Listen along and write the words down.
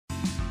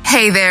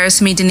Hey there,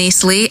 it's me,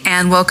 Denise Lee,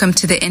 and welcome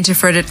to the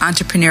Introverted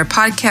Entrepreneur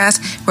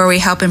Podcast, where we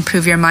help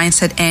improve your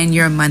mindset and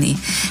your money.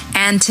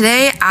 And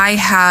today I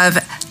have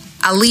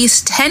at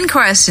least 10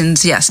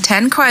 questions. Yes,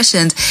 10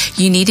 questions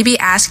you need to be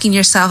asking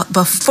yourself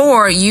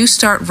before you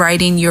start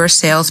writing your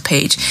sales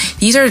page.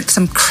 These are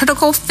some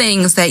critical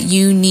things that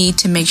you need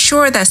to make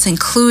sure that's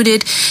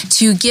included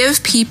to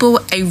give people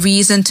a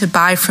reason to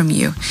buy from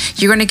you.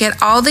 You're going to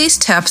get all these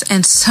tips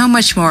and so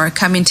much more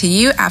coming to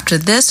you after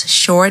this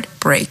short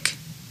break.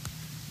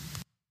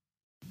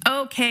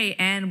 Okay,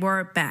 and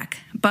we're back.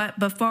 But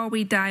before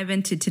we dive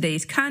into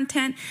today's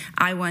content,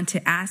 I want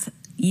to ask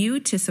you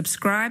to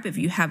subscribe if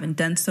you haven't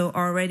done so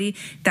already.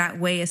 That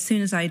way, as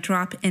soon as I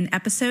drop an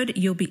episode,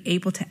 you'll be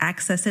able to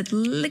access it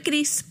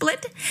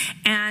lickety-split.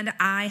 And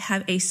I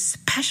have a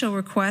special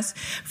request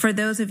for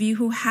those of you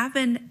who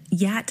haven't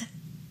yet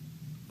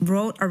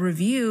wrote a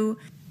review.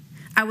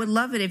 I would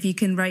love it if you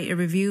can write a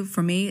review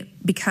for me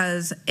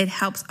because it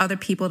helps other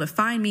people to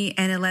find me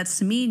and it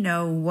lets me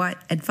know what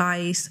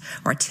advice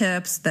or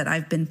tips that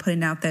I've been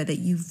putting out there that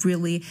you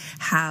really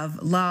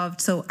have loved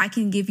so I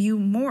can give you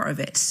more of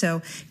it.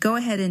 So go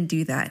ahead and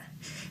do that.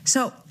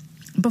 So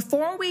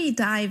before we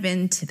dive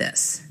into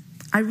this,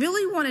 I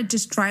really want to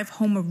just drive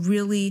home a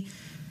really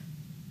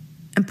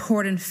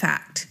important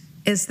fact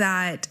is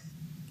that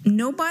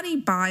nobody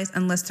buys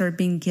unless they're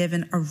being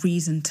given a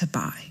reason to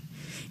buy,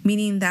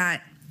 meaning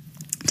that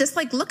just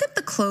like look at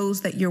the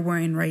clothes that you're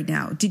wearing right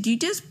now. Did you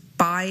just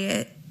buy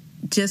it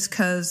just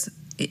because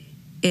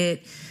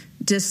it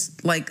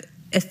just like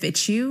it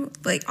fits you?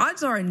 Like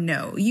odds are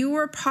no. You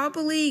were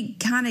probably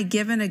kind of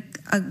given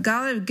a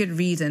good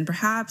reason.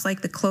 Perhaps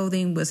like the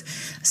clothing was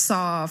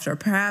soft, or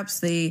perhaps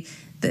the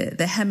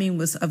hemming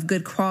was of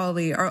good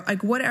quality, or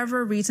like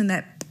whatever reason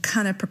that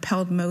kind of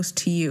propelled most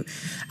to you.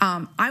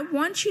 I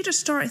want you to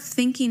start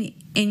thinking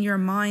in your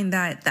mind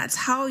that that's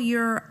how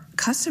your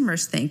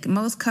customers think.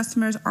 Most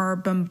customers are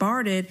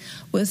bombarded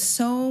with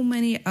so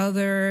many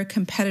other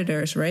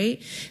competitors,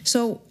 right?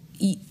 So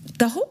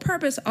the whole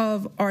purpose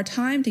of our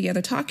time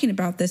together talking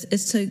about this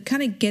is to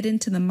kind of get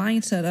into the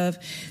mindset of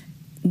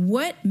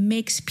what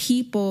makes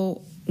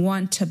people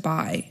want to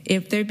buy.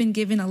 If they've been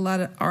given a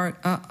lot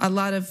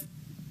of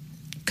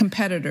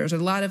competitors, a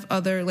lot of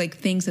other like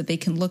things that they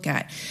can look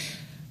at.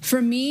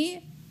 For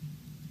me,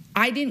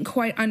 I didn't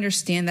quite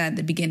understand that at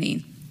the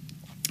beginning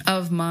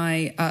of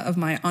my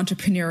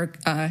entrepreneur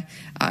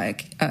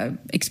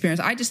experience.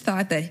 I just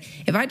thought that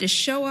if I just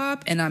show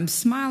up and I'm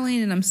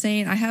smiling and I'm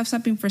saying I have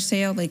something for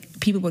sale, like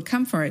people would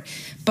come for it.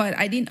 But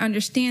I didn't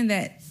understand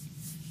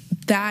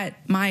that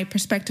my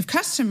prospective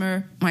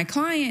customer, my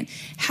client,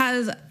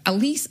 has at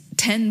least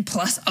 10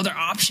 plus other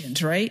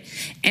options, right?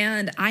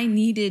 And I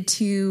needed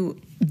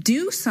to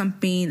do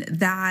something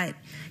that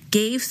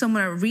gave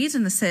someone a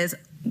reason that says,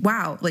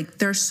 wow, like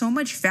there's so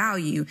much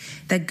value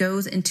that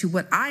goes into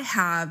what I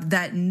have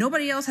that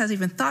nobody else has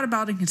even thought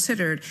about and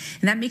considered.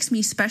 And that makes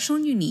me special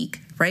and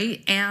unique,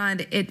 right? And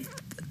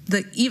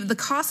the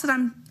cost that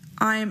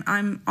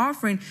I'm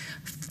offering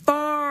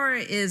far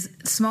is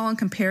small in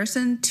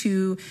comparison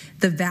to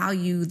the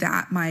value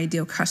that my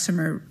ideal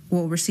customer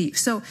will receive.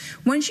 So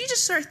once you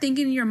just start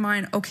thinking in your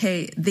mind,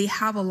 okay, they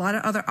have a lot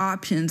of other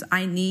options,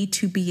 I need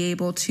to be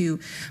able to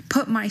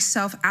put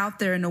myself out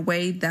there in a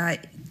way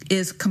that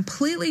is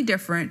completely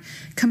different,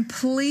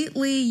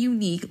 completely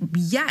unique,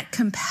 yet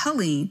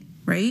compelling,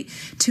 right,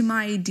 to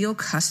my ideal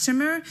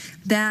customer,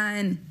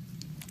 then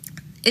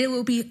it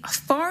will be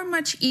far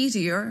much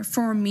easier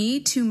for me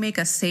to make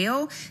a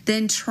sale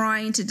than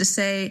trying to just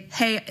say,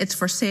 hey, it's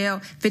for sale,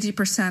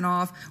 50%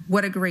 off.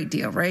 What a great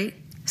deal, right?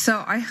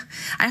 So I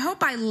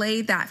hope I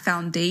laid that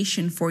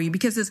foundation for you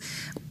because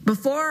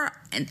before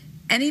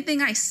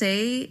anything I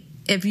say,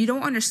 if you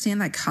don't understand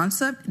that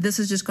concept, this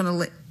is just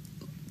going to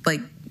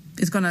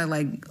gonna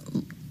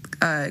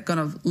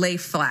lay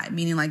flat,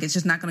 meaning like it's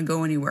just not going to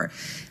go anywhere.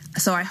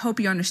 So I hope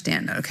you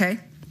understand that, okay?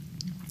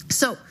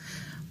 So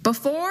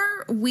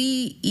before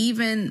we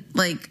even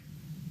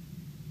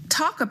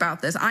talk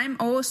about this, I'm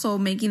also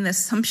making the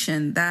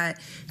assumption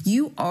that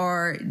you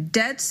are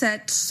dead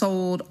set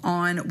sold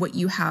on what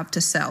you have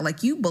to sell.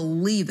 Like you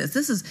believe this.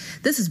 This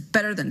is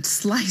better than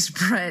sliced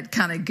bread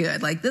kind of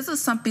good. Like this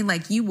is something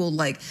like you will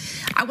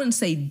I wouldn't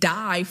say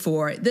die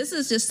for it. This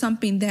is just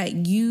something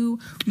that you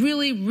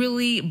really,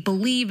 really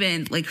believe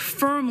in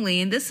firmly.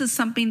 And this is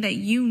something that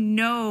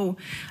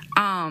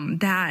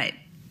that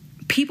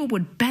people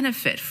would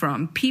benefit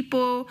from.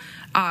 People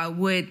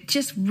would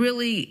just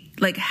really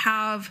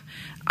have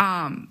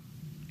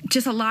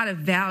just a lot of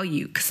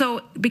value.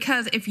 So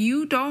because if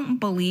you don't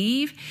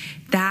believe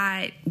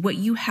that what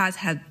you have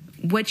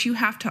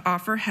to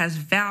offer has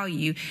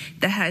value,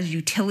 that has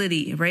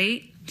utility,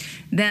 right?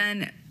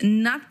 Then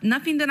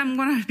nothing that I'm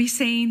going to be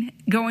saying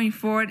going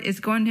forward is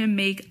going to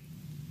make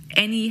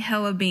any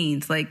hella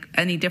beans,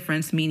 any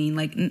difference, meaning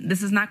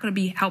this is not going to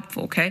be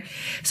helpful, okay?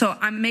 So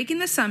I'm making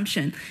the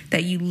assumption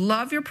that you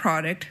love your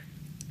product.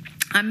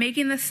 I'm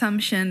making the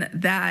assumption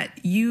that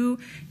you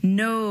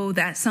know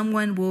that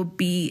someone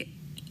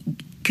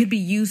could be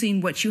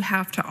using what you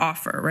have to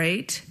offer,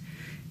 right?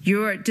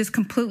 you're just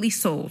completely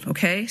sold,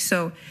 okay?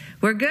 So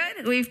we're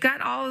good? We've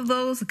got all of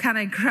those kind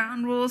of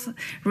ground rules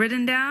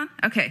written down?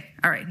 Okay,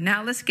 all right,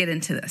 now let's get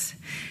into this.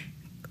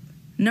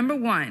 Number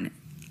one,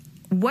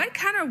 what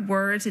kind of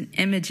words and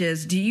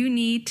images do you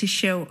need to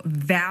show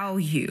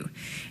value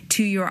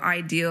to your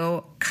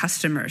ideal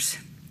customers?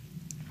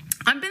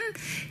 I've been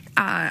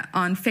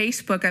on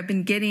Facebook, I've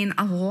been getting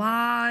a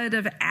lot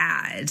of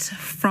ads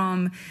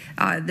from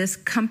this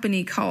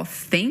company called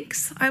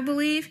Thinx, I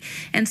believe.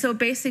 And so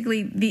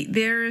basically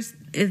there's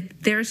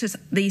just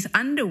these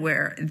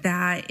underwear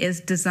that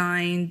is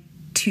designed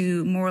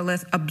to more or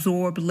less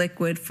absorb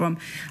liquid from,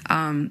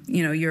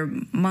 your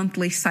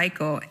monthly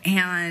cycle.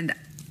 And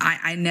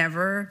I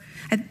never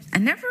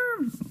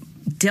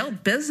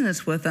dealt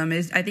business with them.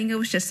 I think it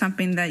was just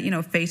something that,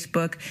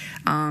 Facebook,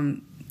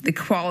 it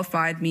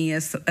qualified me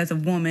as a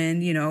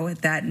woman,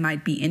 that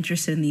might be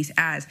interested in these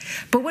ads.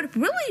 But what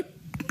really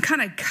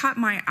kind of caught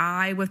my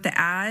eye with the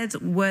ads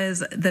was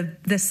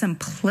the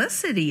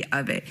simplicity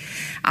of it.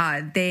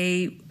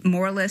 They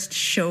more or less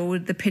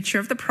showed the picture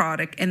of the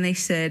product, and they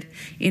said,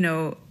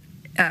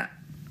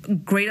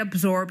 great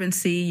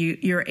absorbency,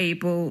 you're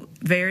able,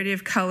 variety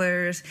of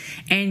colors,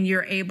 and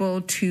you're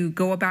able to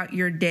go about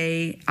your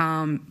day,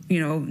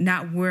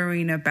 not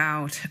worrying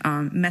about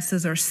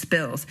messes or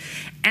spills.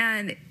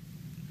 And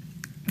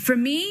for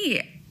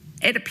me,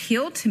 it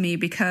appealed to me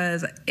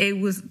because it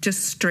was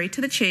just straight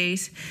to the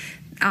chase.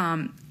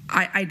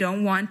 I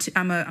don't want to,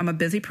 I'm a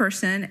busy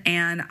person,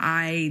 and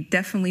I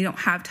definitely don't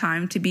have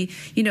time to be,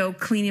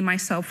 cleaning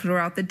myself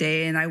throughout the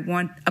day. And I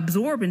want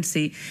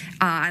absorbency,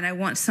 and I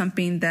want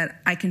something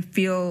that I can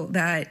feel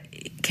that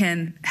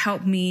can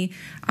help me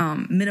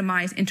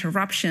minimize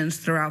interruptions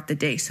throughout the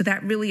day. So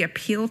that really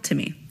appealed to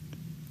me.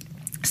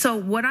 So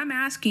what I'm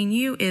asking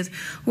you is,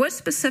 what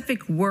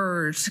specific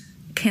words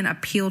can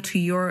appeal to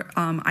your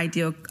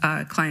ideal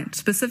client,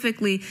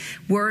 specifically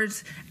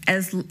words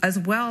as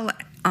well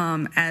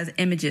as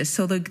images.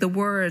 So the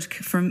words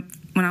from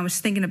when I was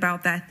thinking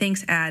about that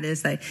Thinx ad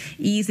is like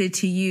easy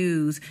to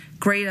use,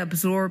 great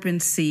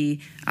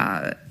absorbency,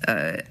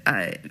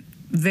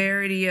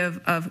 variety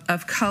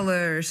of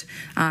colors,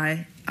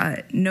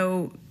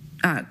 no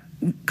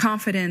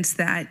confidence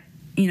that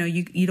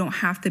you don't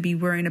have to be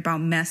worrying about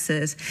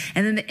messes.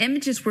 And then the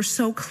images were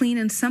so clean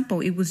and simple.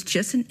 It was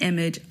just an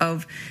image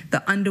of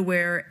the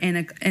underwear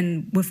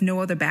and with no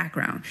other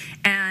background.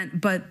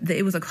 But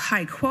it was a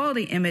high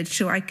quality image,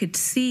 so I could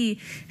see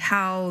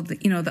how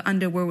the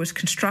underwear was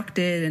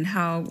constructed and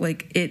how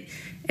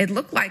it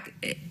looked like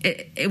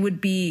it would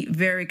be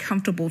very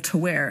comfortable to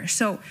wear.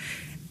 So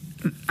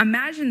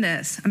imagine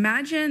this.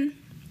 Imagine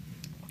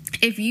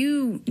if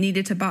you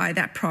needed to buy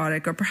that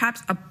product, or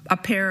perhaps a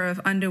pair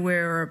of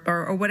underwear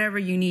or whatever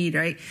you need,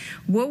 right?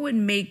 What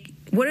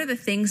are the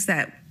things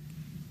that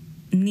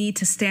need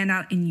to stand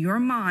out in your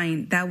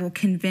mind that will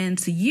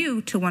convince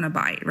you to want to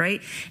buy it,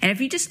 right? And if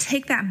you just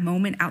take that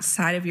moment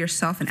outside of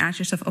yourself and ask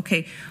yourself,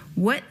 okay,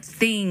 what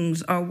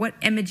things or what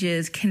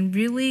images can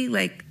really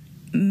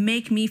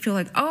make me feel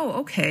like,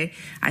 oh, okay,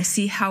 I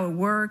see how it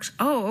works.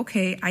 Oh,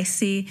 okay, I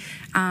see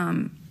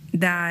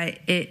that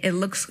it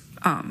looks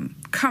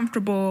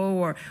comfortable,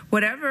 or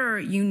whatever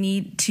you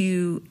need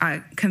to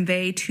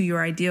convey to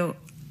your ideal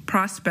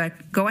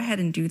prospect, go ahead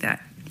and do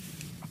that.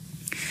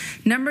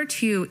 Number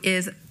 2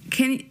 is,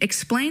 can you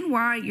explain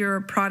why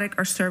your product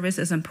or service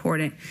is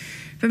important?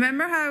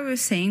 Remember how I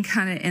was saying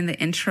kind of in the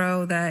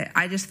intro that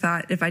I just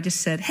thought if I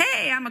just said,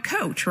 hey, I'm a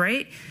coach,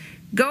 right?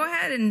 Go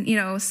ahead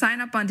and,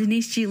 sign up on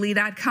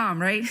DeniseGLee.com,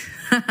 right?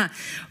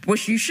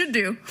 Which you should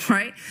do,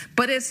 right?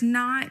 But it's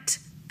not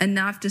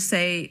enough to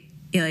say,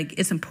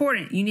 it's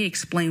important. You need to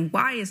explain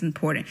why it's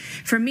important.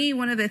 For me,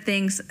 one of the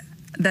things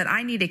that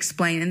I need to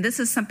explain, and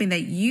this is something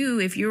that you,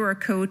 if you're a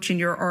coach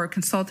and or a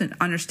consultant,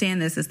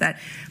 understand this, is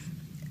that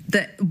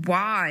the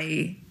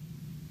why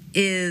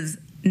is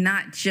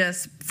not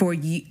just for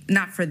you,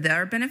 not for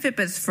their benefit,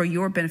 but it's for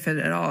your benefit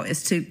at all.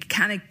 Is to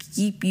kind of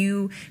keep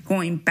you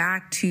going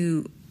back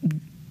to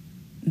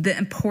the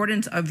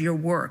importance of your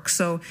work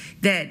so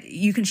that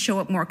you can show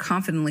up more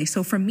confidently.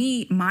 So for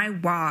me, my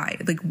why,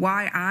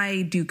 why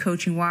I do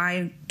coaching, why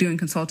I'm doing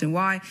consulting,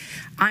 why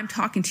I'm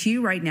talking to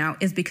you right now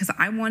is because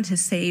I want to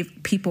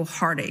save people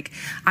heartache.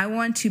 I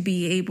want to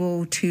be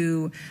able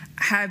to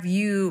have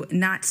you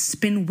not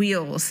spin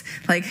wheels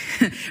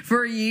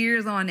for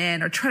years on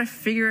end or try to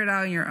figure it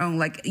out on your own.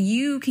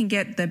 You can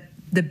get the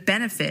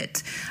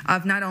benefit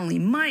of not only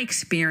my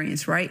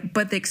experience, right,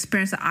 but the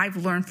experience that I've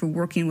learned from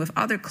working with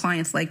other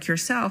clients like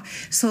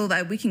yourself, so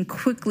that we can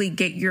quickly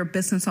get your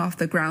business off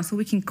the ground, so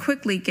we can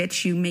quickly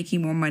get you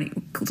making more money,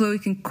 so we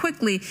can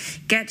quickly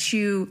get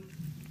you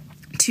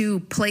to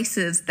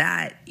places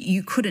that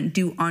you couldn't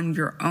do on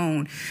your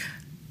own.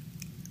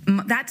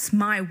 That's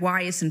my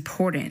why is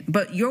important,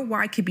 but your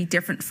why could be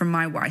different from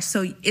my why.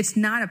 So it's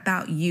not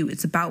about you.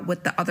 It's about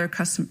what the other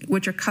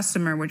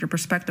customer, what your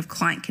prospective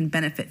client can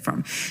benefit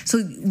from. So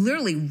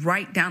literally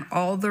write down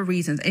all the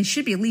reasons. It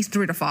should be at least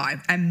 3 to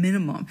 5 at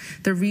minimum,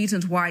 the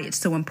reasons why it's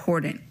so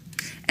important.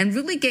 And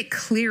really get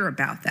clear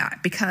about that,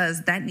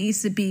 because that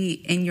needs to be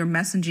in your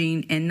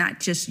messaging and not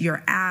just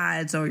your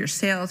ads or your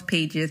sales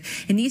pages.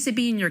 It needs to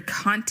be in your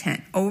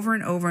content over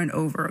and over and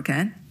over,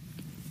 okay?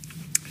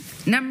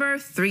 Number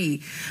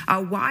 3,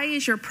 why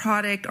is your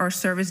product or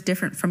service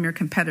different from your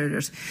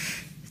competitors?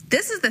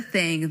 This is the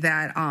thing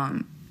that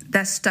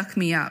stuck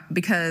me up,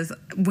 because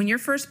when you're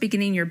first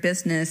beginning your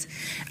business,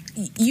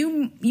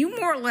 you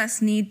more or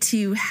less need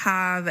to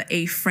have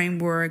a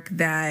framework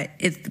that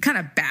is kind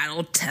of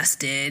battle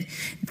tested,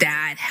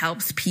 that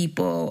helps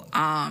people.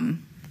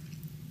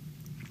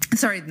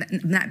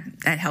 Not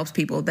that helps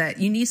people, that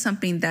you need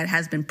something that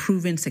has been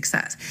proven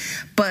success.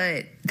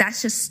 But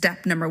that's just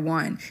step number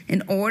 1.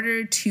 In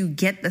order to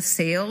get the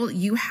sale,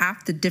 you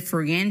have to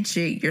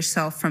differentiate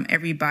yourself from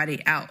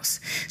everybody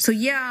else. So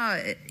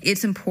yeah,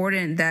 it's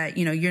important that,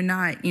 you're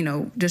not,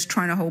 just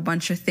trying a whole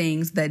bunch of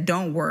things that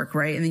don't work,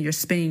 right? And then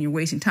you're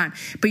wasting time.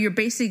 But you're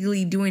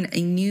basically doing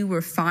a new,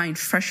 refined,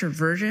 fresher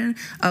version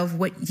of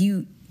what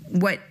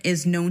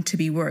is known to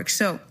be work.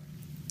 So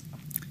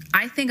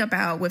I think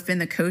about within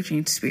the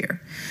coaching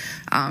sphere,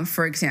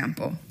 for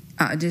example,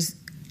 just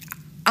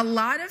a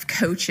lot of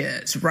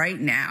coaches right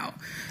now,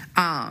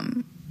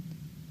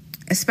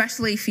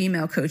 especially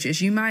female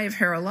coaches, you might have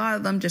heard a lot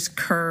of them just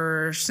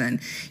curse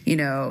and,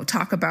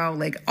 talk about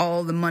like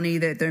all the money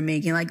that they're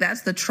making. Like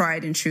that's the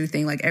tried and true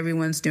thing. Like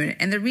everyone's doing it.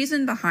 And the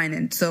reason behind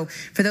it, so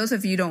for those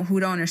of you who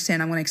don't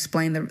understand, I want to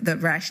explain the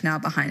rationale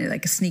behind it,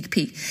 like a sneak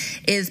peek,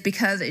 is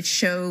because it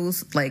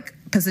shows like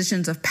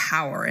positions of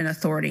power and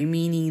authority,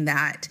 meaning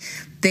that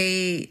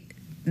they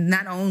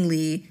not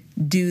only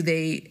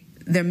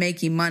they're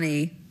making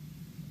money.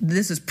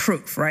 This is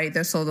proof, right?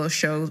 So they'll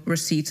show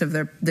receipts of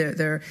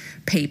their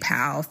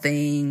PayPal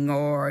thing,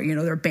 or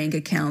their bank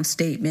account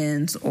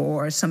statements,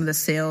 or some of the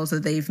sales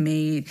that they've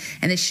made,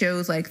 and it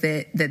shows like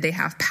that they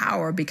have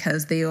power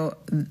because they'll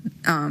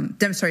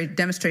demonstrate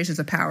demonstrations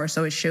of power.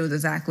 So it shows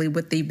exactly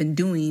what they've been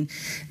doing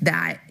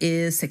that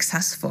is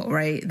successful,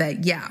 right? That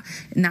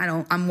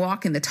I'm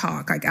walking the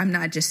talk. Like I'm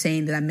not just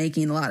saying that I'm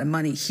making a lot of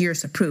money.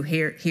 Here's the proof.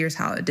 Here's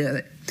how I do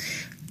it.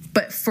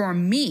 But for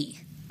me,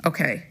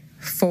 okay.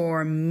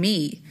 For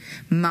me,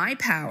 my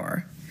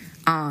power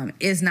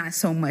is not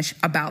so much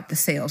about the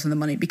sales and the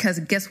money, because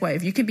guess what?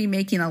 If you can be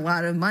making a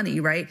lot of money,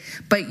 right,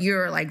 but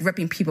you're like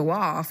ripping people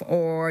off,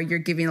 or you're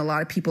giving a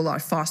lot of people a lot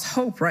of false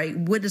hope, right?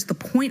 What is the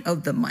point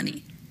of the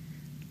money?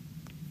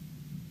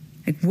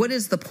 Like, what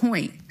is the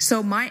point?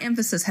 So my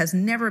emphasis has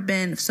never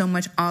been so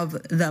much of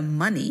the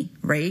money,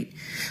 right?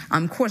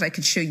 Of course, I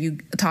could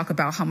talk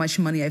about how much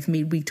money I've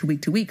made week to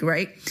week to week,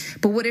 right?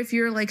 But what if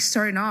you're like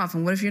starting off,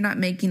 and what if you're not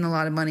making a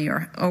lot of money,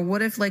 or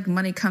what if like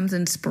money comes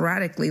in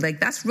sporadically?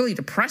 Like that's really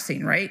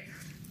depressing, right?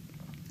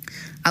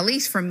 At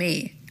least for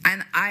me.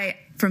 And I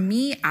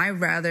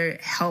rather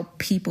help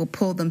people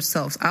pull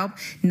themselves up,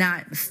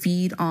 not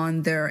feed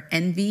on their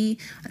envy,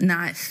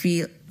 not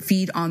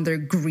feed on their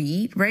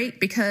greed, right?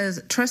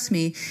 Because trust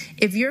me,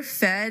 if you're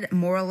fed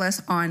more or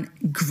less on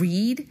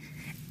greed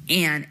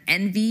and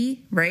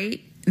envy, right,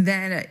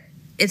 then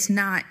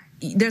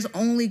there's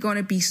only going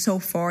to be so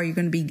far you're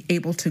going to be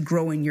able to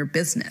grow in your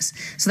business.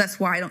 So that's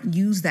why I don't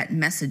use that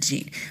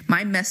messaging.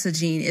 My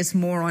messaging is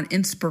more on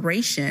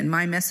inspiration.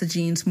 My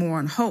messaging is more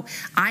on hope.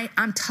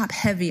 I'm top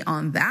heavy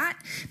on that,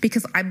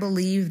 because I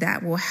believe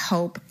that will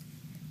help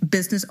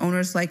business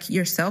owners like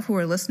yourself who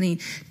are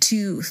listening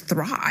to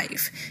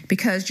thrive,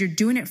 because you're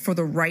doing it for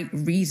the right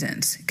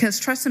reasons. Because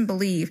trust and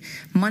believe,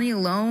 money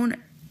alone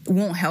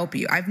won't help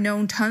you. I've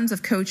known tons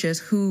of coaches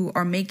who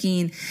are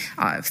making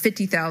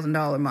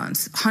 $50,000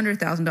 months,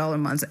 $100,000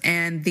 months,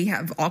 and they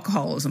have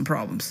alcoholism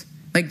problems.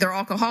 Like they're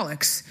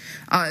alcoholics.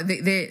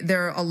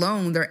 They're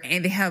alone.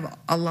 They have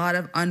a lot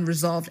of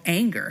unresolved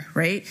anger,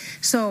 right?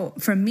 So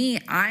for me,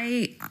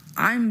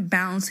 I'm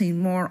balancing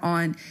more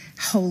on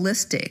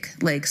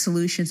holistic like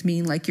solutions,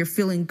 meaning like you're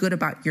feeling good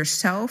about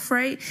yourself,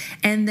 right?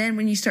 And then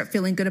when you start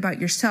feeling good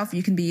about yourself,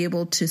 you can be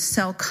able to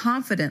sell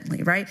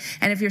confidently, right?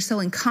 And if you're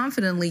selling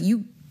confidently,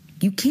 you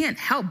can't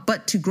help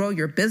but to grow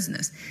your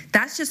business.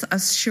 That's just a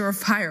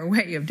surefire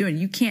way of doing it.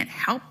 You can't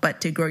help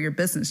but to grow your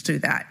business through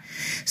that.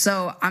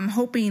 So I'm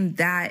hoping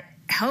that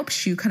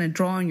helps you kind of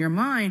draw in your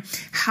mind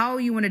how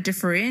you want to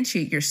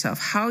differentiate yourself,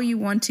 how you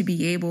want to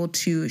be able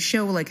to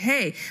show like,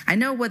 hey, I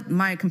know what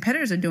my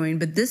competitors are doing,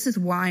 but this is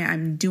why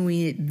I'm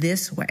doing it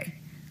this way,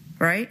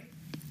 right?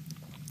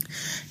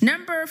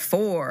 Number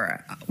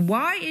 4,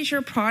 why is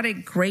your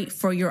product great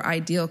for your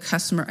ideal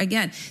customer?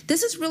 Again,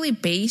 this is really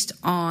based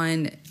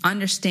on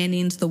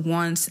understanding the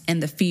wants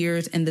and the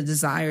fears and the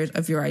desires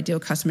of your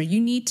ideal customer.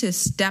 You need to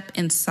step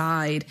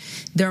inside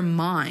their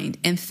mind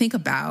and think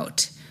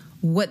about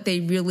what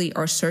they really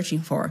are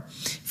searching for.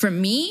 For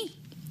me,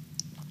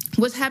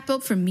 what's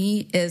happened for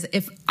me is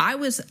if I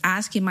was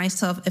asking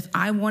myself if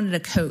I wanted a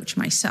coach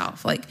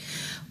myself, like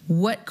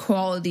what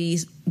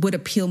qualities would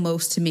appeal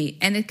most to me?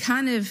 And it's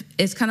kind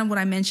of what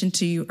I mentioned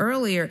to you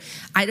earlier.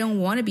 I don't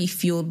want to be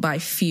fueled by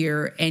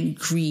fear and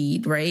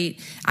greed, right?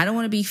 I don't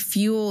want to be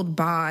fueled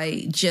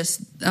by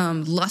just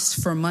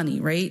lust for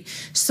money, right?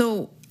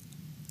 So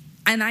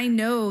And I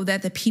know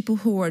that the people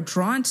who are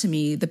drawn to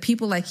me, the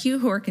people like you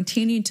who are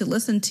continuing to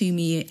listen to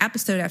me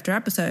episode after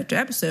episode after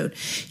episode,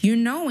 you're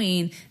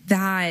knowing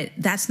that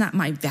that's not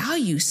my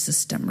value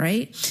system,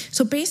 right?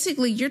 So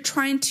basically, you're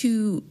trying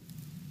to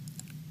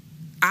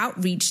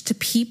outreach to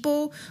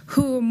people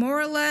who are more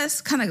or less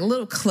kind of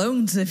little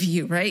clones of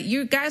you, right?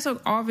 You guys are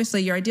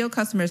obviously, your ideal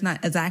customer is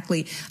not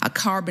exactly a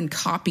carbon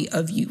copy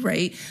of you,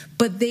 right?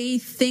 But they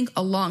think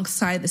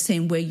alongside the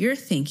same way you're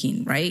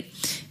thinking, right?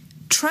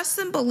 Trust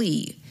and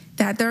believe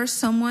that there's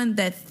someone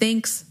that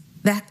thinks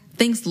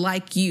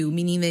like you,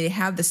 meaning they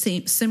have the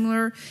same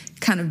similar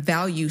kind of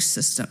value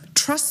system.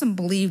 Trust and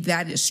believe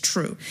that is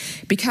true,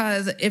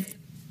 because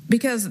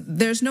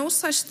there's no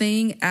such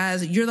thing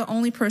as you're the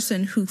only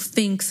person who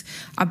thinks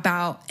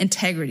about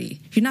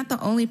integrity. You're not the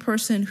only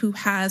person who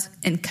has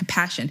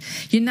compassion.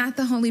 You're not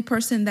the only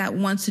person that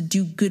wants to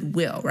do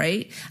goodwill,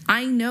 right?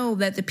 I know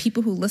that the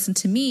people who listen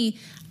to me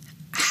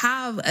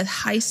have a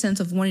high sense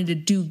of wanting to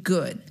do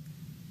good.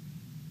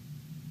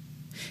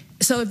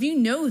 So if you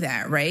know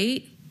that,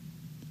 right,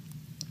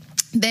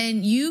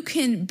 then you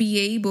can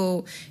be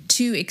able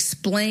to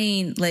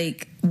explain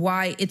like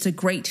why it's a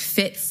great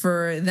fit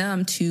for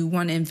them to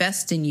want to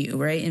invest in you,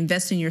 right?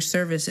 Invest in your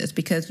services,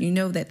 because you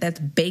know that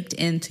that's baked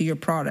into your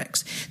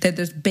products, that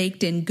there's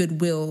baked in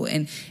goodwill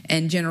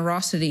and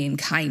generosity and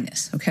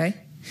kindness, okay?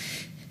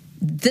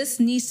 This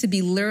needs to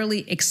be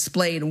literally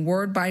explained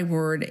word by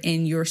word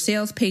in your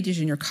sales pages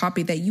and your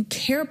copy, that you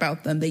care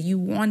about them, that you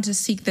want to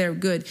seek their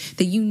good,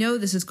 that you know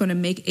this is going to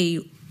make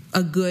a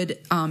good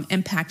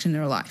impact in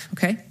their life,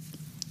 okay?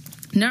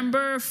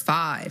 Number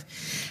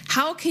 5,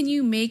 how can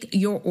you make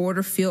your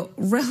order feel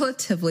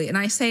relatively, and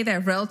I say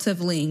that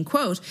relatively in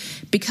quotes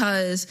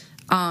because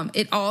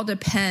it all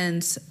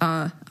depends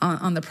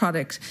on the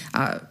product.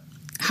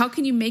 How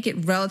can you make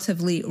it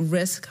relatively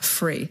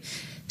risk-free?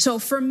 So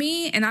for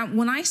me, and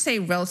when I say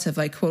relative,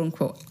 like quote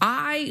unquote,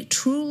 I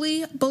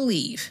truly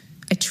believe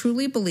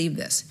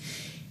this.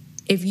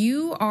 If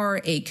you are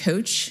a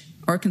coach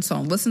or a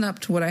consultant, listen up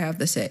to what I have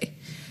to say.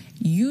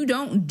 You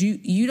don't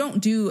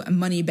do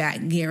money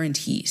back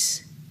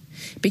guarantees,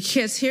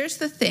 because here's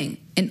the thing: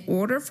 in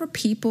order for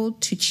people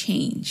to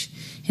change,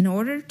 in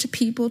order to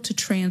people to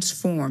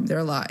transform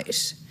their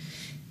lives,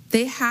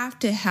 they have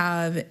to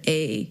have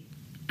a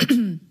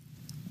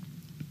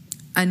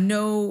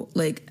no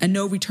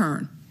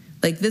return.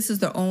 Like, this is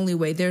the only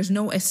way. There's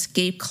no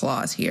escape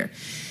clause here,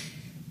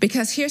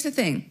 because here's the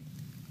thing: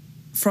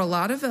 for a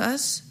lot of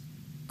us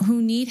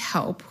who need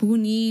help, who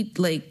need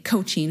like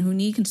coaching, who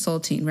need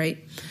consulting, right?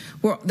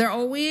 They're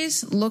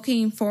always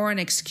looking for an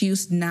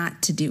excuse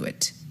not to do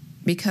it,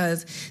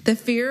 because the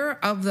fear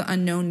of the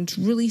unknown is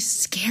really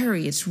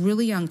scary. It's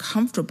really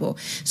uncomfortable.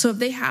 So if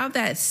they have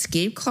that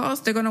escape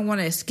clause, they're going to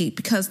want to escape,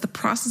 because the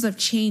process of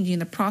changing,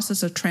 the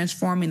process of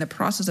transforming, the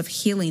process of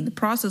healing, the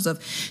process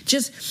of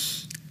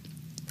just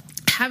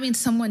having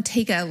someone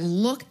take a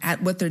look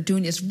at what they're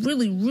doing is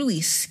really,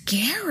 really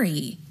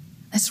scary.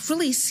 It's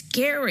really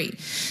scary.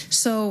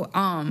 So,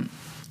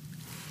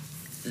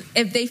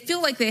 if they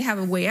feel like they have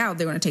a way out,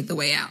 they're going to take the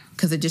way out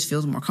because it just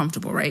feels more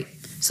comfortable, right?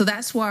 So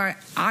that's why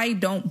I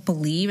don't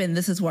believe, and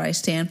this is what I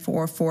stand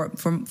for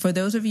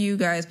those of you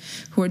guys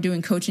who are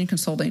doing coaching and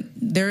consulting,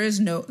 there is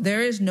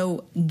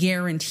no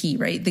guarantee,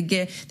 right?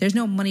 There's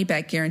no money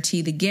back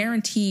guarantee. The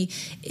guarantee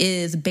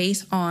is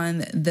based on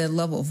the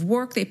level of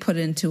work they put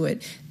into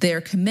it,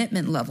 their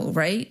commitment level,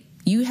 right?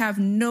 You have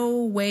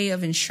no way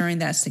of ensuring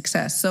that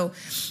success. So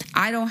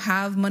I don't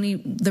have money.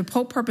 The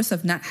whole purpose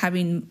of not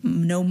having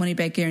no money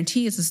back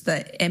guarantees is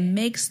that it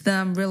makes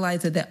them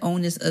realize that the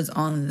onus is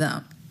on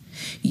them.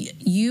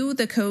 You,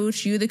 the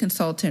coach, you, the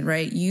consultant,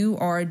 right? You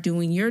are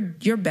doing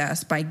your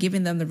best by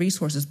giving them the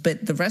resources,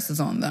 but the rest is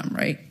on them,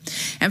 right?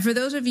 And for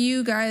those of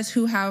you guys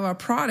who have a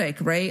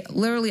product, right?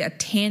 Literally a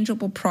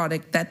tangible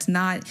product that's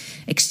not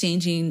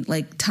exchanging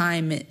like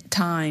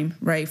time,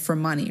 right? For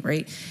money,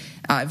 right?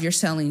 If you're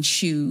selling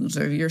shoes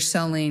or you're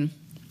selling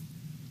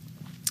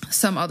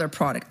some other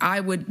product, I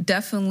would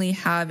definitely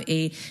have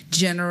a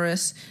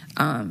generous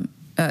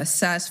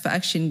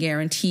satisfaction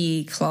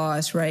guarantee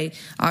clause, right?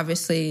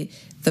 Obviously,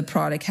 the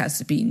product has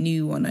to be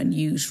new and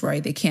unused,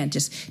 right? They can't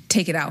just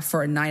take it out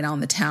for a night on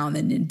the town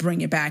and then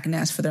bring it back and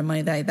ask for their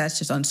money. That's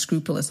just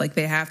unscrupulous. Like,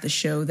 they have to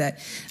show that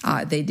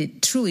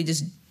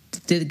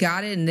they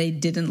got it and they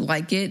didn't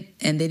like it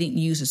and they didn't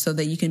use it, so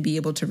that you can be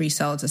able to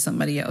resell it to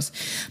somebody else.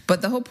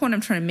 But the whole point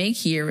I'm trying to make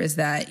here is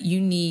that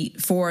you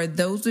need, for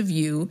those of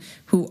you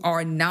who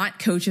are not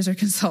coaches or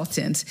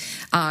consultants,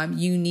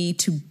 you need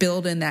to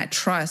build in that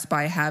trust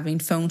by having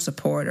phone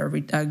support or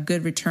a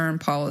good return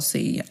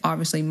policy,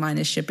 obviously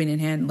minus shipping and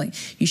handling.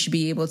 You should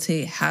be able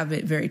to have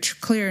it very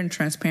clear and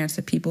transparent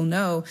so people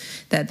know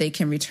that they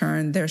can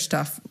return their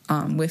stuff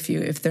with you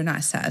if they're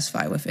not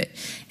satisfied with it.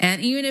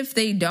 And even if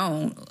they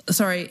don't,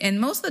 and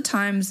most of the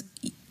times,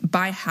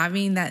 by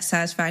having that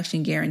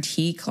satisfaction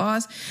guarantee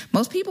clause,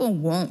 most people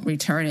won't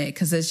return it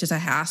because it's just a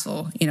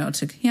hassle,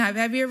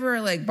 have you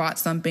ever like bought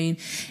something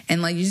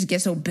and like you just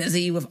get so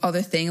busy with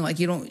other things, like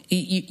you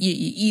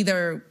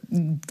either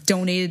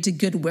donate it to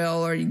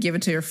Goodwill or you give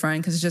it to your friend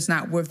because it's just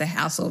not worth the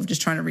hassle of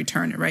just trying to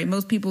return it, right?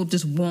 Most people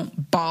just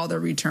won't bother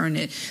return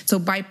it. So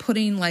by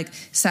putting like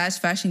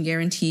satisfaction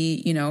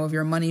guarantee, of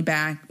your money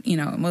back,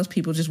 most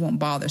people just won't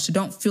bother. So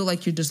don't feel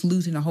like you're just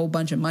losing a whole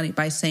bunch of money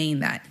by saying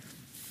that.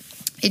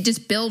 It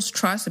just builds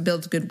trust, it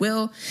builds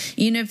goodwill.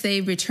 Even if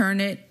they return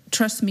it,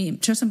 trust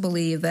and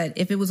believe that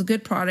if it was a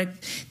good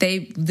product,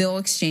 they'll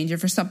exchange it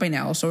for something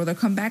else, or they'll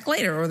come back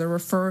later, or they'll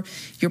refer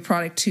your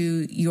product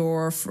to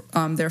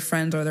their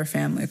friends or their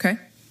family, okay?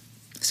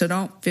 So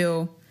don't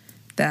feel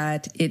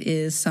that it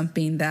is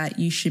something that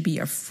you should be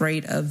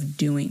afraid of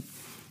doing.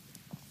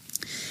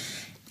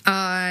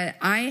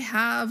 I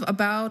have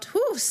about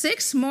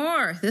 6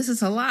 more. This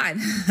is a lot.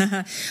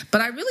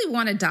 But I really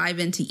want to dive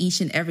into each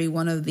and every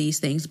one of these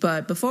things.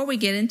 But before we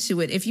get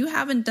into it, if you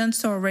haven't done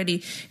so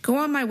already, go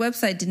on my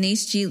website,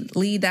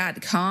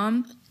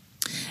 deniseglee.com.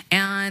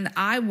 And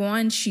I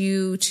want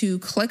you to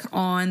click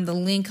on the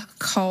link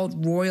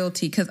called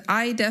Royalty, because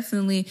I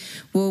definitely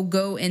will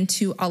go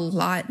into a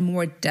lot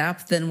more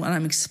depth than what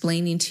I'm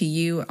explaining to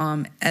you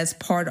as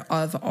part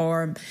of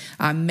our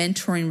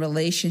mentoring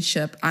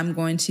relationship. I'm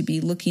going to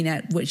be looking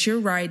at what you're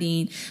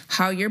writing,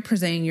 how you're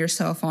presenting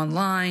yourself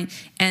online,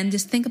 and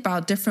just think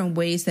about different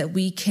ways that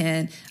we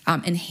can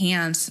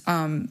enhance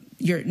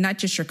not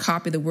just your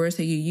copy, the words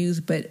that you use,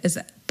 but as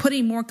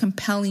putting more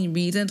compelling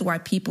reasons why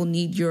people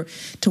need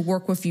to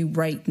work with you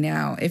right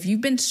now. If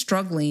you've been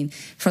struggling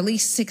for at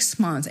least 6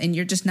 months and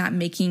you're just not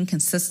making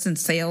consistent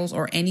sales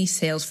or any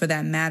sales for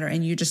that matter,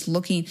 and you're just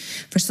looking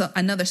for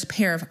another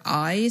pair of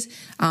eyes,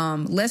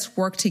 let's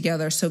work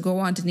together. So go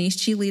on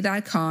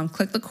deniseglee.com,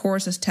 click the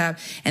courses tab,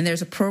 and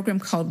there's a program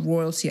called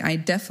Royalty. I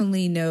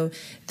definitely know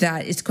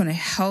that it's going to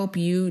help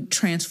you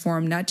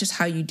transform not just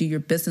how you do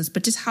your business,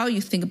 but just how you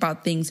think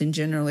about things in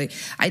generally.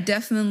 I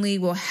definitely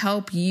will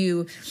help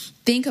you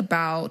think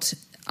about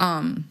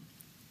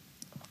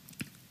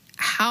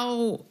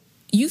how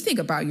you think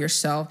about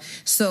yourself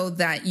so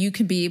that you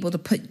can be able to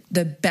put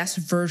the best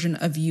version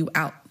of you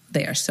out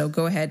there. So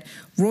go ahead,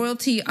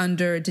 Royalty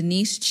under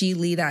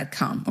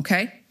deniseglee.com,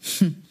 okay?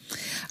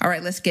 All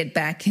right, let's get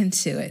back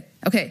into it.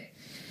 Okay,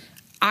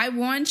 I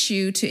want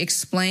you to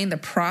explain the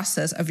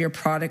process of your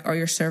product or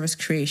your service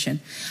creation.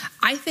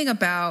 I think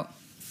about,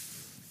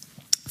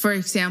 for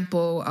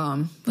example,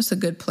 what's a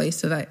good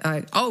place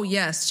that oh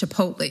yes,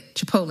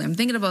 Chipotle. I'm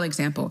thinking about an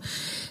example.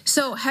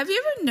 So have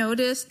you ever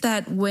noticed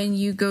that when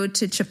you go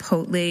to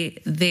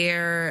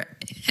Chipotle,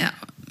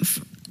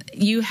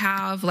 you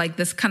have like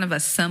this kind of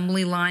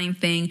assembly line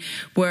thing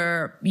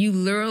where you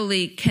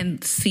literally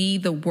can see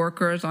the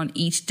workers on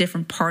each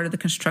different part of the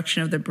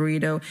construction of the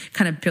burrito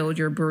kind of build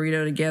your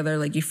burrito together.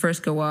 Like you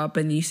first go up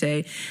and you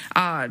say,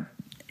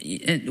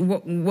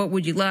 what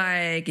would you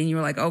like? And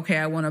you're like, okay,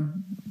 I want a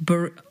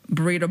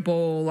burrito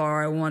bowl,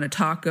 or I want a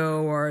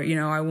taco, or,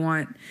 I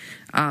want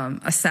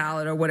a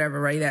salad or whatever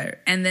right there.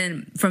 And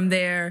then from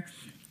there,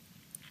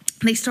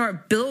 they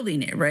start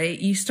building it, right?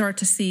 You start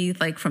to see,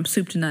 like, from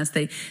soup to nuts,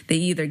 they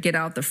either get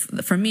out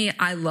for me,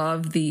 I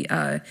love the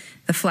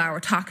flour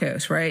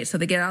tacos, right? So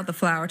they get out the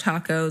flour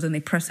tacos and they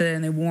press it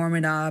and they warm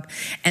it up,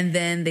 and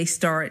then they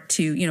start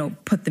to,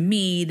 put the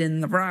meat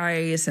and the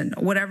rice and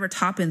whatever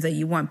toppings that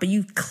you want. But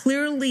you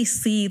clearly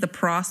see the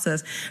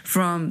process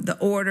from the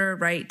order,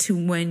 right, to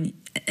when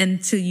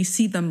until you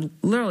see them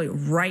literally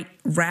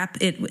wrap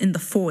it in the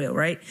foil,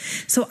 right?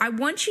 So I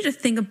want you to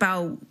think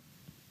about,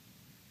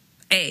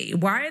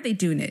 why are they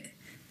doing it?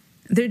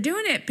 They're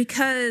doing it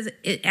because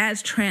it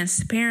adds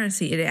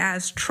transparency. It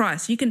adds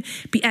trust. You can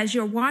be, as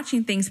you're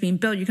watching things being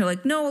built, you can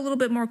like, no, a little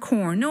bit more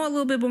corn, no, a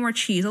little bit more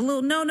cheese,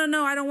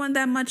 no, I don't want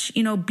that much,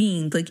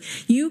 beans. Like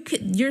you're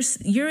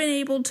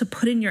enabled to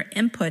put in your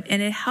input,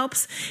 and it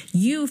helps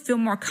you feel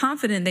more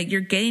confident that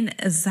you're getting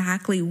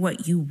exactly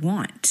what you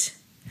want.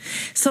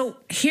 So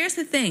here's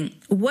the thing.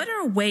 What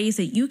are ways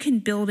that you can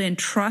build in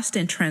trust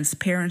and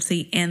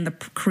transparency in the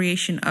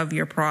creation of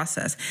your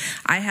process?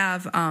 I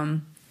have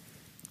a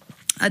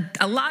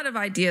lot of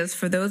ideas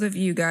for those of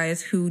you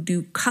guys who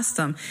do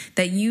custom,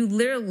 that you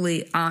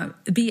literally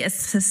be as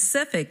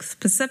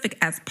specific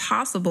as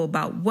possible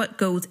about what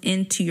goes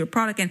into your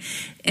product,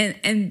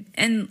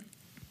 and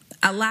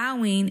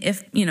allowing,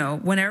 if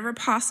whenever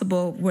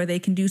possible, where they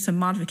can do some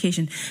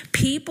modification.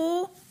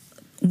 People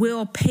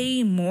will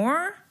pay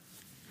more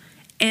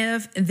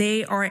if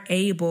they are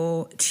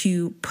able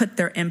to put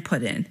their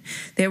input in.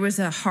 There was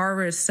a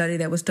Harvard study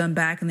that was done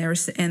back, and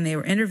they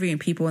were interviewing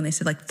people, and they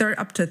said like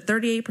up to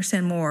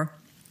 38% more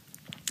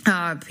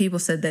people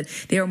said that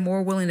they are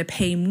more willing to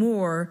pay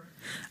more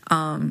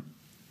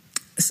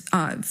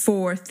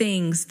for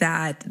things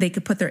that they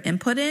could put their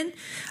input in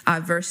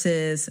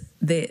versus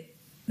that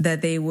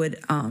they would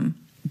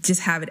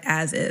just have it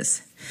as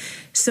is.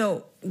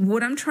 So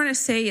what I'm trying to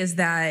say is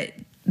that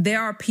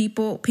there are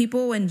people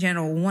in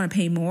general want to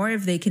pay more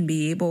if they can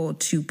be able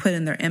to put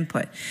in their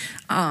input.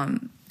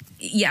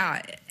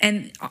 yeah,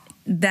 and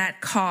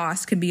that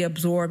cost can be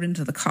absorbed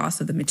into the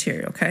cost of the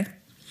material, okay?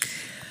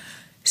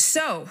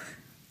 So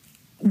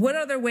what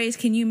other ways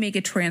can you make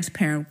it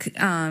transparent?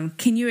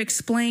 Can you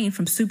explain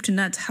from soup to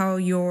nuts how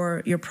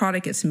your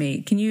product is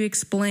made? Can you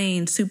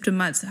explain soup to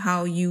nuts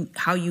how you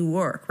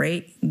work,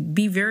 right?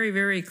 Be very,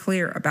 very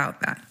clear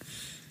about that.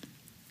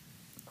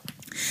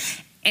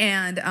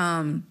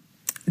 And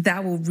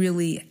that will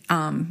really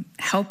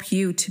help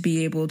you to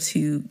be able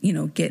to,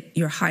 get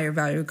your higher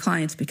value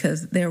clients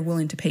because they're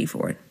willing to pay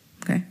for it,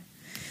 okay?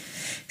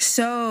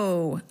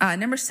 So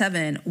number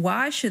 7,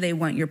 why should they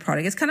want your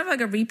product? It's kind of like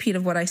a repeat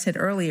of what I said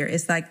earlier.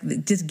 It's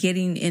like just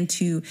getting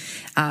into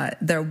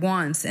their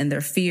wants and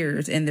their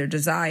fears and their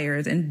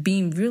desires and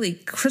being really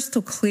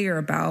crystal clear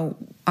about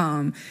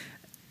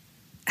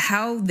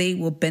how they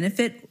will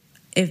benefit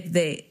if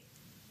they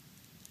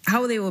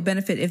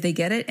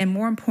get it, and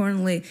more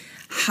importantly,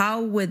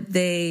 how would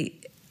they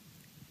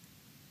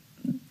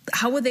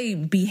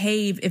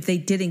behave if they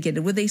didn't get it?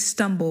 Would they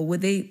stumble?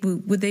 Would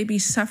they be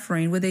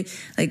suffering? Would they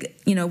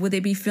would they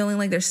be feeling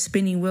like they're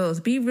spinning wheels?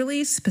 Be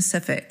really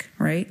specific,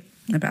 right,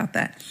 about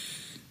that.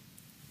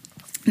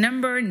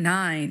 Number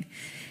 9,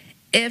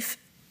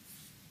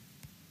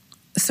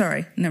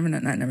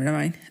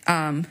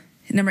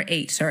 Number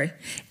 8,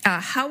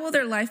 how will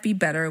their life be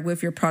better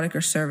with your product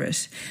or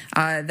service?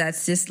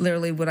 That's just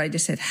literally what I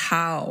just said.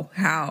 How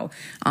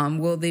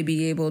will they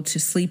be able to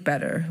sleep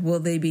better?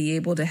 Will they be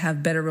able to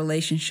have better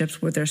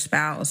relationships with their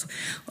spouse?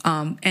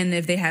 And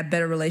if they have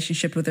better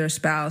relationship with their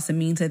spouse, it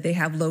means that they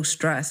have low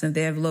stress. And if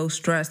they have low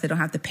stress, they don't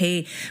have to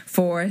pay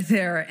for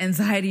their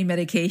anxiety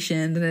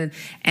medication.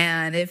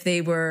 And if they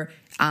were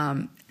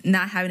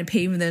not having to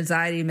pay for the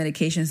anxiety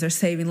medications, they're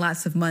saving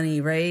lots of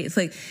money, right? It's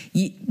like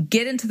you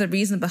get into the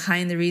reason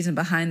behind the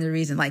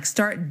reason, like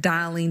start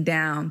dialing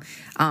down.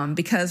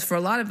 Because for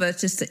a lot of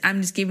us,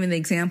 I'm just giving the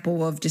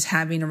example of just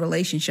having a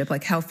relationship,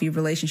 like healthy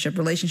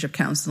relationship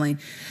counseling.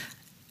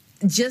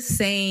 Just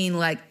saying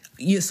like,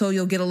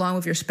 you'll get along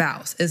with your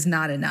spouse is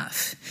not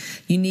enough.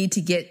 You need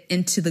to get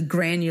into the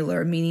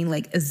granular, meaning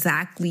like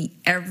exactly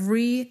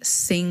every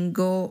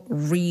single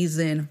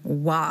reason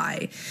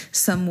why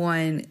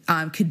someone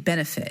could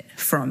benefit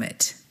from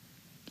it.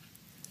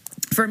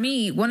 For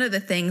me, one of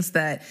the things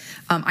that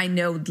I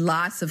know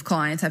lots of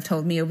clients have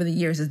told me over the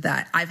years is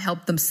that I've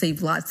helped them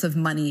save lots of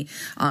money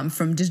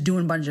from just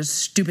doing a bunch of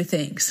stupid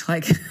things,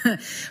 like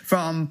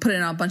from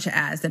putting out a bunch of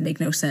ads that make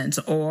no sense,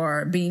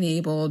 or being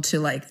able to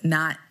like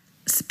not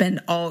spend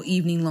all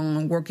evening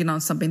long working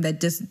on something that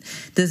just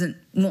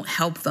won't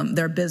help them,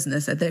 their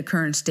business at their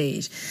current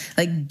stage.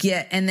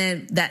 And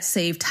then that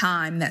saved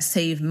time, that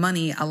saved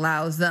money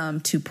allows them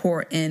to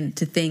pour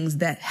into things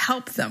that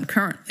help them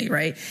currently,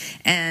 right?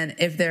 And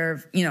if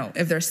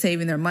they're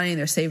saving their money,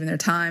 they're saving their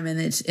time, and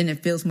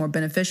it feels more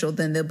beneficial,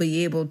 then they'll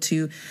be able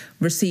to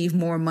receive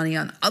more money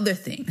on other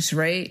things,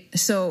 right?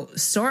 So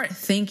start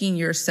thinking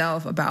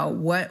yourself about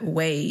what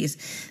ways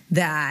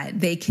that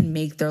they can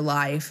make their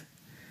life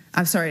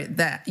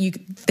that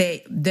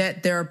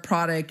their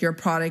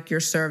product, your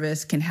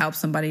service can help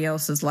somebody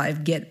else's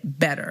life get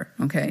better,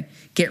 okay?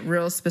 Get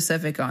real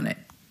specific on it.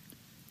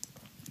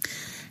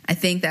 I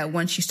think that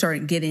once you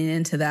start getting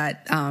into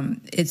that,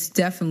 it's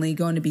definitely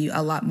going to be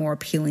a lot more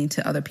appealing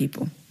to other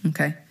people,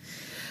 okay?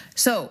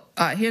 So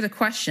here's a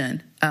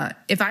question.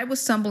 If I was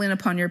stumbling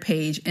upon your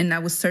page and I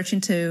was searching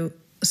for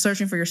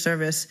your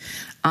service,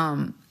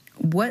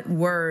 what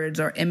words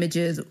or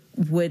images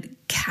would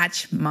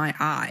catch my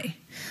eye?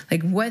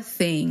 Like what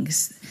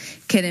things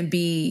can it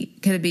be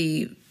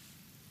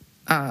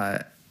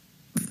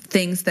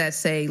things that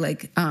say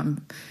like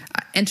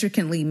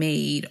intricately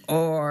made,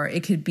 or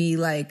it could be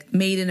like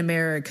made in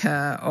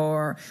America,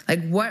 or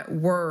like what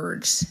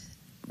words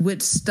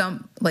would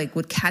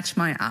catch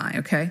my eye,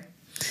 okay?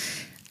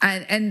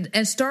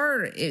 And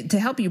start to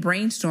help you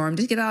brainstorm,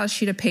 just get out a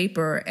sheet of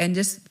paper and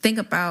just think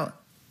about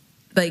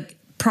like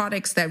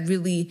products that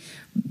really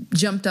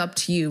jumped up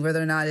to you,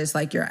 whether or not it's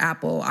like your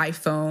Apple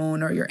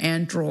iPhone or your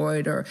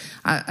Android or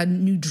a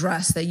new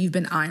dress that you've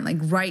been eyeing. Like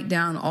write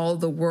down all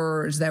the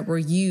words that were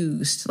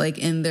used, like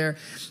in their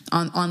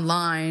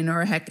online,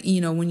 or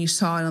when you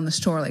saw it on the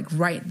store. Like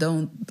write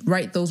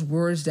those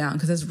words down,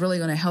 because it's really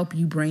going to help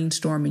you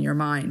brainstorm in your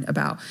mind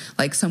about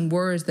like some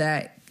words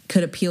that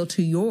could appeal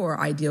to your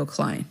ideal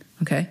client.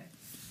 Okay.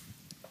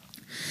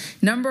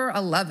 Number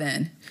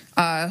 11.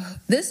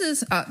 This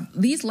is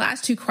these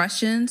last two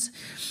questions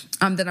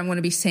that I'm going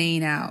to be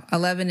saying out,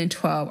 11 and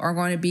 12, are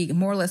going to be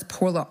more or less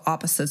polar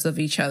opposites of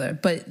each other,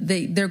 but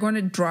they're going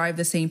to drive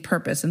the same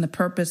purpose, and the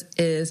purpose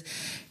is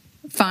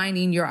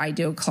finding your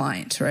ideal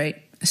client,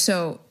 right?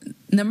 So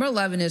number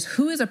 11 is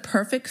who is a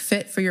perfect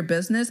fit for your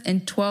business,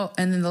 and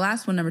then the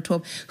last one, number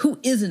 12, who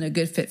isn't a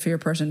good fit for your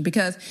person.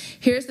 Because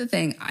here's the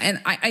thing,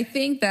 and I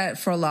think that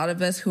for a lot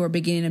of us who are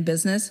beginning a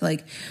business,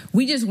 like,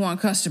 we just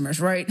want customers,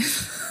 right?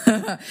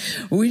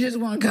 We just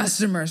want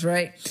customers,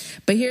 right?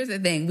 But here's the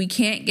thing, we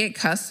can't get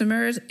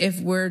customers if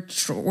we're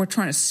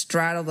trying to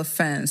straddle the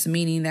fence,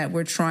 meaning that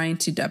we're trying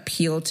to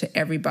appeal to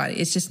everybody.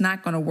 It's just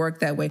not going to work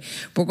that way.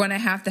 We're going to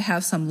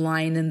have some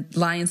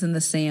lines in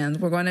the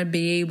sand. We're going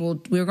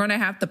to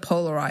have to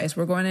polarize.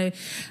 We're going to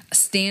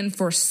stand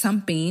for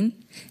something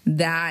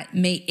that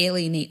may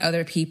alienate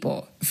other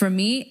people. For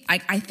me,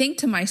 I think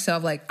to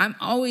myself, like, I'm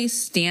always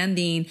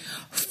standing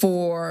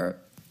for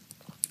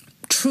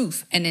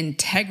truth and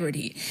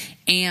integrity.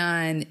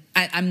 And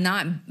I'm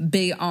not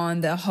big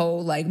on the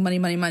whole, like,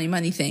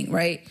 money thing,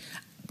 right?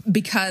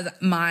 Because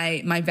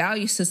my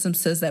value system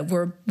says that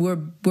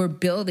we're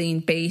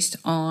building based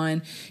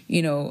on,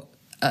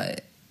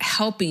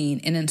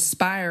 helping and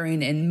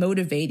inspiring and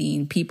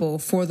motivating people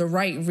for the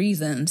right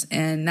reasons,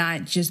 and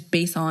not just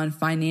based on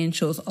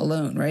financials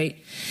alone, right?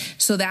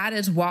 So that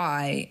is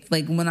why,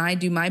 like, when I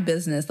do my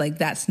business, like,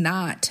 that's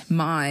not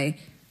what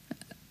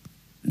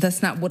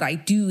I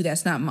do.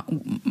 That's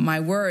not my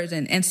words.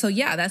 And so,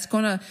 yeah, that's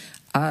going to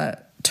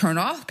turn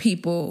off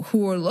people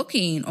who are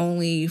looking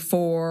only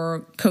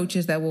for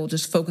coaches that will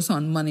just focus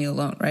on money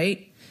alone,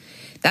 right?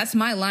 That's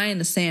my line in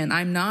the sand.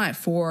 I'm not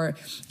for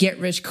get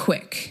rich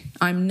quick.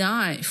 I'm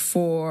not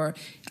for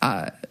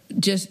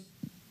just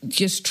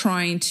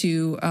trying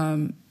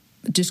to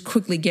just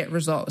quickly get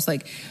results.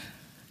 Like,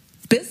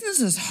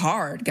 business is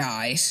hard,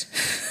 guys.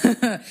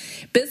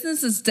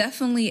 Business is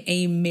definitely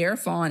a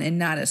marathon and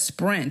not a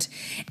sprint.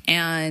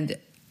 And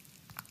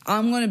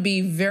I'm going to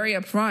be very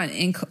upfront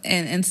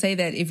and say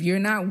that if you're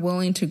not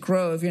willing to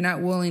grow, if you're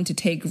not willing to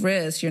take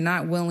risks, you're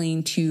not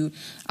willing to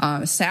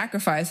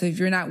sacrifice, if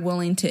you're not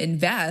willing to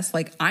invest,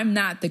 like, I'm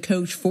not the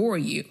coach for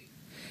you.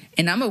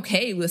 And I'm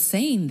okay with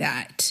saying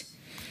that.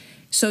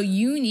 So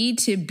you need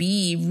to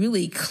be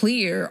really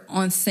clear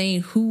on saying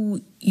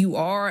who you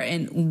are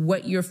and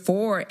what you're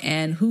for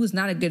and who's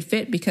not a good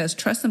fit, because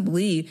trust and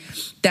believe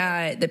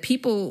that the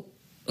people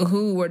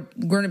who were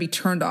going to be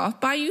turned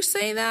off by you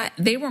saying that,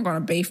 they weren't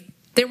going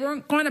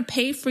to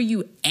pay for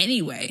you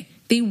anyway.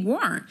 They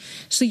weren't.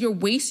 So you're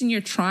wasting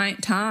your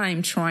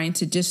time trying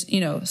to just,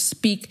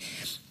 speak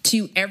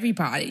to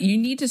everybody. You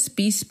need to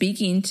be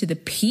speaking to the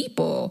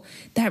people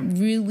that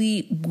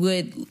really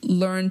would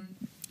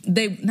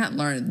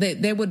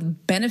they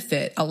would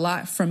benefit a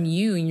lot from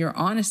you and your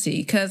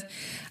honesty. Because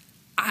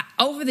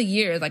over the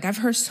years, like, I've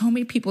heard so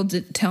many people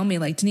tell me,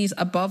 like, Denise,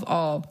 above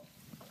all,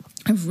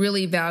 I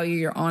really value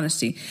your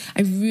honesty.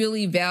 I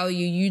really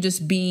value you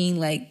just being,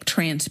 like,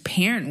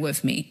 transparent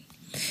with me,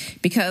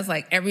 because,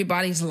 like,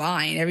 everybody's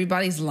lying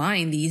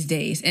these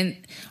days. And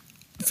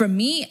for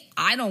me,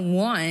 I don't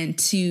want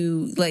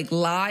to, like,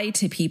 lie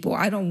to people.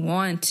 I don't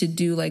want to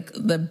do, like,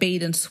 the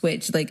bait and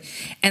switch, like,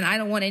 and I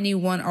don't want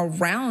anyone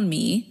around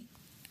me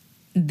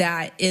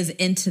that is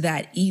into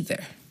that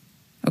either.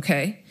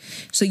 Okay.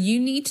 So you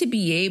need to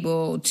be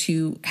able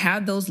to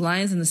have those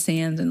lines in the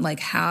sand and, like,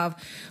 have,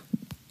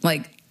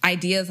 like,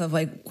 ideas of,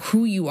 like,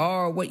 who you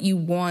are, what you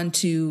want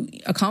to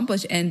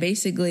accomplish, and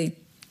basically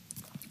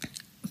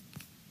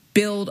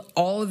build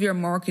all of your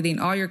marketing,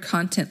 all your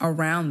content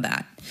around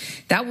that.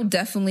 That will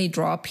definitely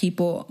draw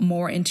people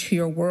more into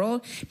your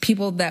world,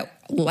 people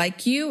that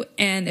like you.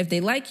 And if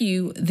they like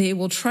you, they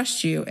will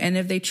trust you. And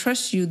if they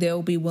trust you,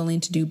 they'll be willing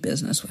to do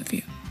business with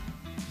you.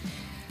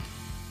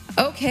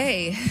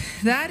 Okay,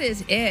 that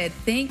is it.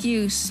 Thank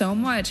you so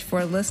much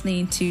for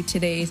listening to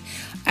today's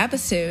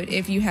episode.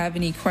 If you have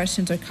any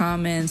questions or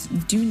comments,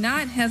 do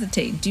not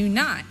hesitate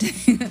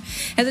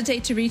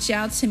to reach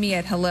out to me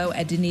at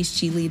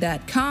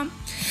hello@deniseglee.com.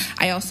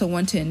 I also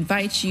want to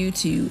invite you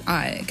to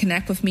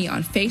connect with me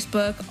on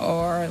Facebook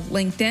or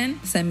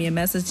LinkedIn. Send me a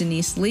message,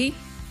 Denise Lee.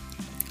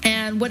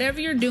 And whatever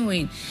you're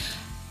doing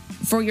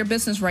for your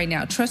business right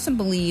now, trust and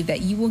believe that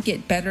you will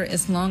get better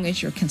as long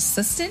as you're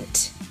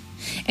consistent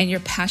and you're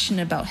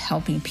passionate about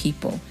helping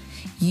people.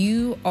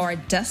 You are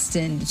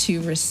destined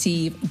to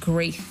receive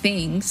great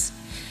things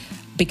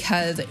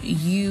because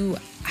you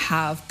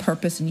have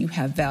purpose and you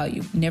have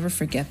value. Never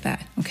forget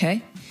that,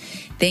 okay?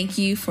 Thank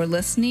you for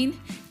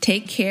listening.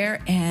 Take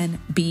care and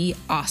be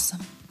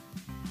awesome.